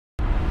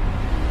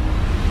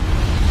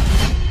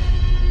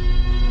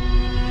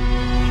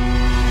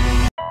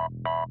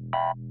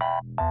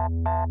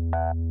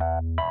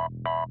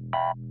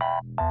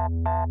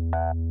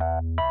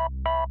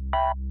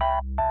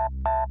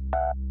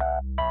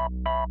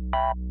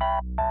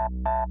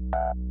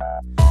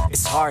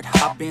It's hard,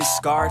 I've been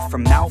scarred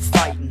from out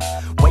fighting.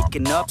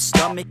 Waking up,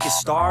 stomach is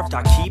starved,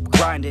 I keep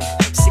grinding.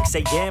 6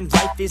 a.m,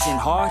 life isn't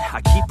hard,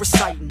 I keep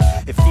reciting.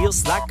 It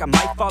feels like I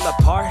might fall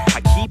apart,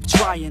 I keep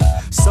trying.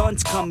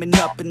 Sun's coming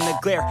up and the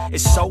glare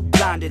is so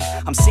blinded.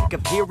 I'm sick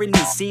of hearing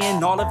and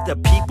seeing all of the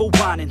people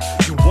whining.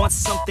 You want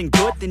something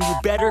good, then you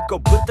better go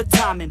put the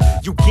time in.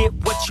 You get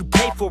what you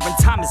pay for and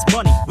time is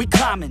money, we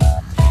climbing.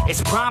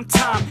 It's prime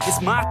time,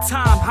 it's my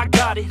time, I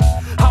got it.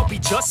 I'll be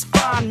just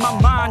fine, my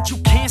mind, you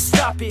can't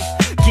stop it.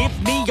 Give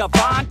me a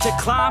vine to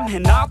climb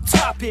and I'll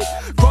top it.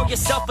 Grow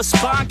yourself a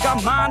spine,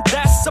 got mine,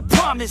 that's a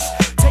promise.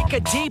 Take a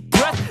deep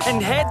breath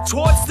and head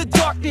towards the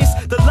darkness.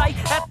 The light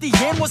at the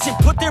end wasn't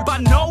put there by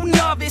no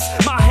novice.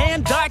 My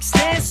hand I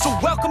extend, so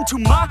welcome to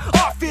my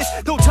office.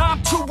 No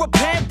time to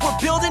repent, we're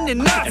building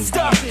and not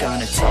stopping. We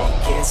gonna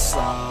take it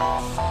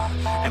slow,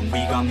 and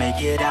we gon'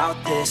 make it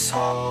out this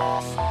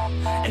hole.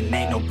 And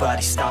ain't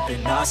nobody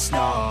stopping us,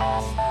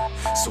 no.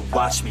 So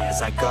watch me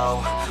as I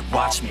go,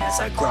 watch me as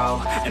I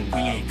grow. And we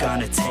ain't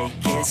gonna take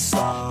it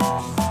slow,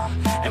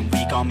 and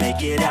we gon'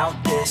 make it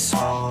out this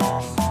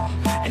hole.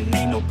 And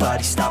ain't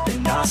nobody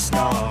stopping us,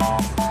 no.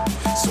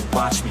 So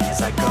watch me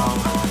as I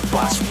go,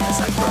 watch me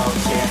as I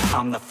grow. Yeah,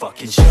 I'm the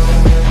fucking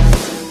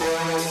show.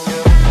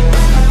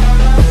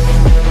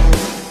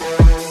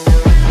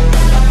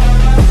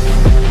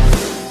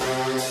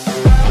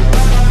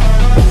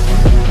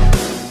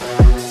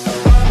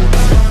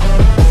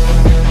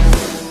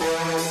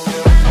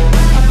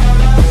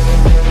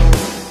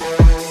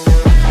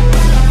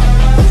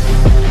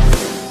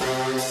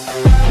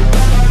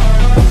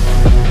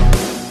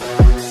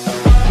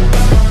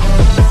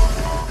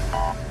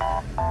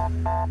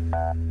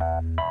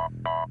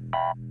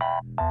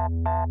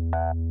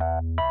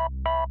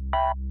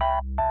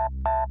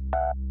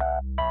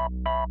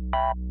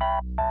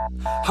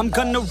 I'm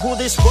gonna rule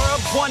this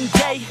world one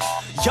day.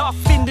 Y'all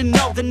finna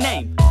know the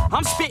name.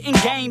 I'm spitting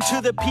game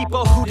to the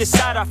people who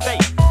decide our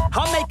fate.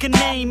 I'll make a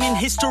name in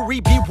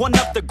history, be one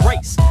of the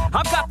greats.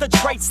 I've got the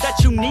traits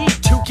that you need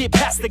to get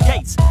past the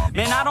gates.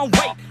 Man, I don't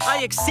wait,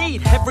 I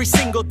exceed every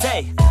single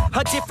day.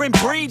 A different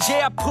breed,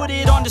 yeah, I put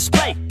it on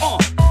display.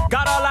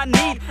 Got all I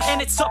need, and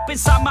it's up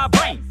inside my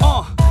brain.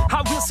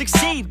 I will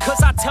succeed,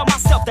 cause I tell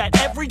myself that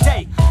every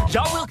day.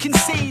 Y'all will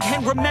concede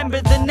and remember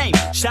the name.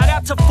 Shout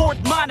out to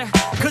Fort Minor,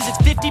 cause it's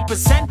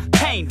 50%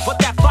 pain. But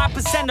that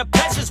 5% of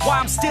pleasure's why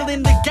I'm still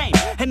in the game.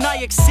 And I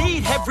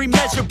exceed every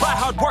measure by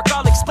hard work,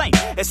 I'll explain.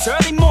 It's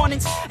early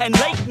mornings and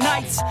late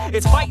nights.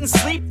 It's fight and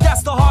sleep,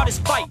 that's the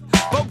hardest fight.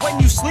 But when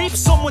you sleep,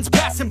 someone's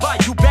passing by.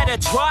 You better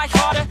try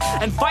harder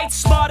and fight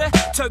smarter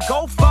to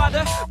go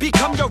farther.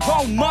 Become your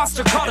own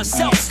monster, call a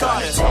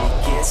self-starter.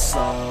 Take it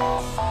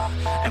slow,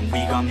 and we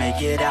gon'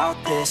 make it out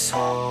this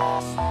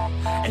hole.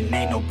 And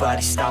ain't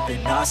nobody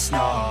stopping us,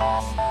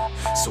 no.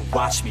 So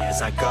watch me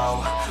as I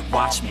go,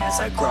 watch me as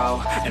I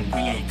grow. And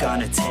we ain't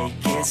gonna take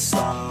it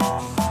slow,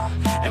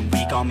 and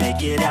we gon'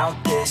 make it out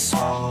this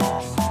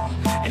hole.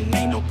 And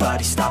ain't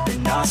nobody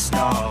stopping us,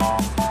 no.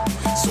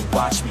 So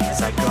watch me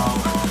as I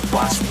go,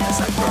 watch me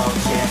as I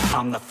grow. Yeah,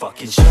 I'm the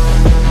fucking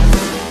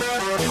show.